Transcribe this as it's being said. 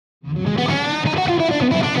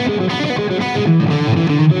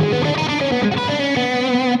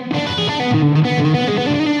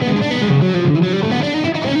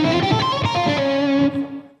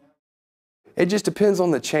It just depends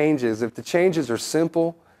on the changes. If the changes are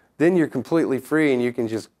simple, then you're completely free and you can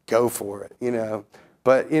just go for it, you know.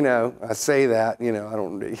 But, you know, I say that, you know, I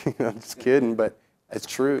don't, I'm just kidding, but it's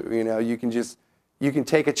true, you know. You can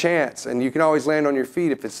take a chance and you can always land on your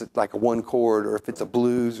feet if it's like a one chord or if it's a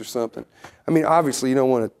blues or something. I mean, obviously you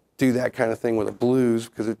don't want to do that kind of thing with a blues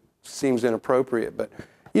because it seems inappropriate, but,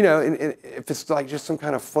 you know, and if it's like just some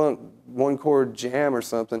kind of funk one chord jam or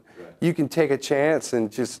something, you can take a chance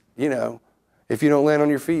and just, you know, if you don't land on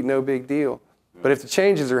your feet, no big deal. But if the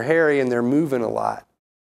changes are hairy and they're moving a lot,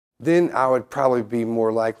 then I would probably be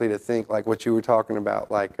more likely to think like what you were talking about,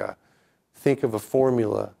 like think of a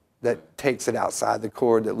formula that takes it outside the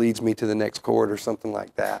chord that leads me to the next chord or something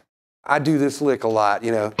like that. I do this lick a lot,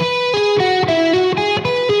 you know.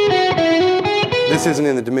 This isn't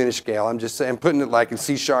in the diminished scale. I'm just saying, putting it like in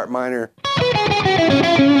C sharp minor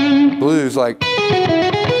blues, like,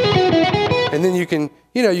 and then you can,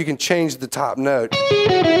 you know, you can change the top note.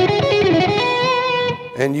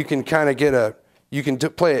 And you can kind of get a, you can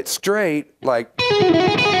play it straight, like,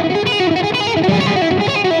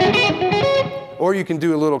 or you can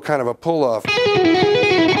do a little kind of a pull-off.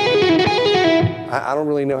 I don't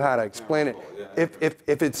really know how to explain it.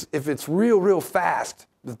 If it's real fast,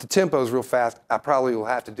 if the tempo's real fast, I probably will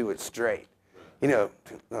have to do it straight. You know,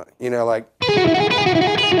 like.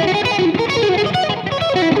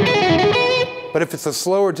 But if it's a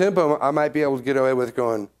slower tempo, I might be able to get away with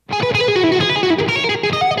going.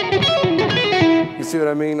 You see what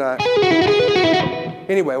I mean?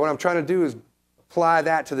 Anyway, what I'm trying to do is apply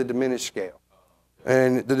that to the diminished scale.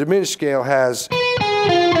 And the diminished scale has,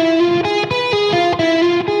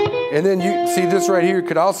 and then you see this right here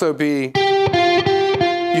could also be, you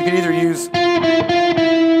could either use,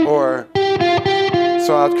 or,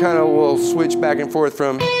 so I kind of will switch back and forth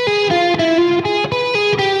from, see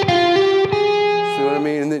what I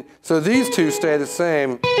mean? And then, so these two stay the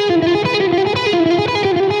same.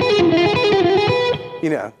 You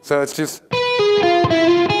know, so it's just,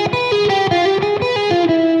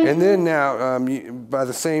 and then now by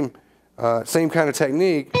the same kind of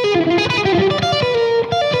technique,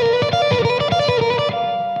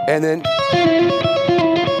 and then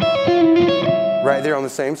right there on the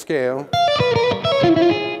same scale,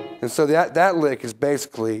 and so that lick is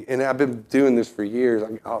basically, and I've been doing this for years.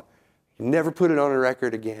 I'll never put it on a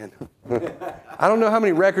record again. I don't know how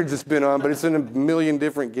many records it's been on, but it's in a million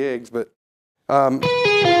different gigs, but.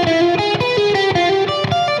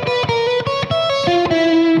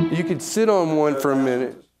 You could sit on one for a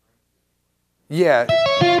minute. Yeah.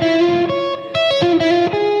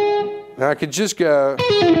 Now I could just go.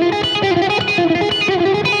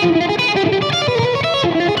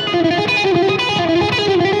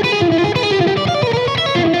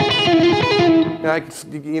 Now I could,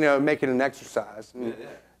 you know, make it an exercise.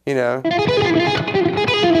 You know.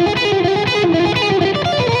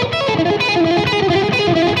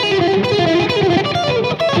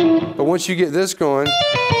 But once you get this going,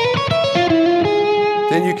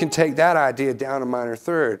 then you can take that idea down a minor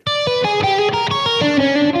third.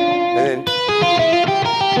 And then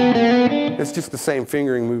it's just the same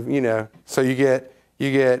fingering move, you know. So you get,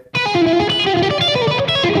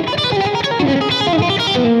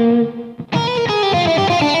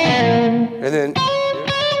 and then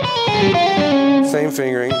same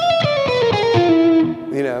fingering,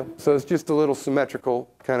 you know. So it's just a little symmetrical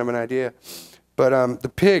kind of an idea. But the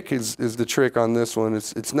pick is the trick on this one.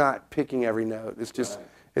 It's not picking every note. It's just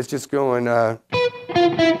going.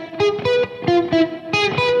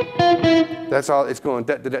 That's all. It's going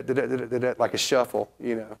da, da, da, da, da, da, da, like a shuffle,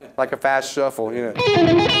 you know, like a fast shuffle, you know.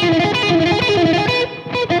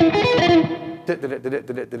 Da, da, da, da, da,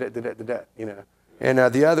 da, da, da, da, you know. And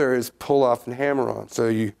the other is pull off and hammer on. So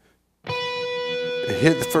you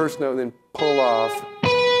hit the first note, then pull off,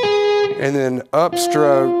 and then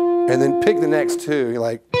upstroke. And then pick the next two. You're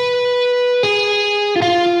like,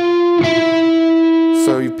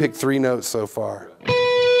 so you pick 3 notes so far. And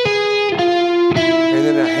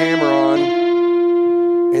then a hammer on,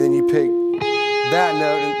 and then you pick that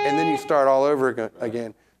note, and then you start all over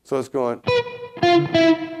again. So it's going. And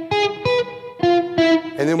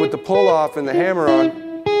then with the pull off and the hammer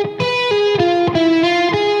on,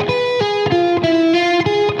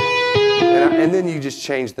 and then you just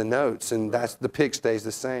change the notes, and that's the pick stays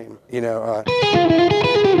the same, you know.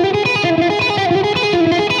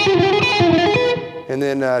 And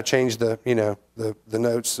then change the, you know, the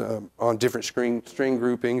notes on different string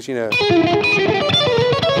groupings, you know.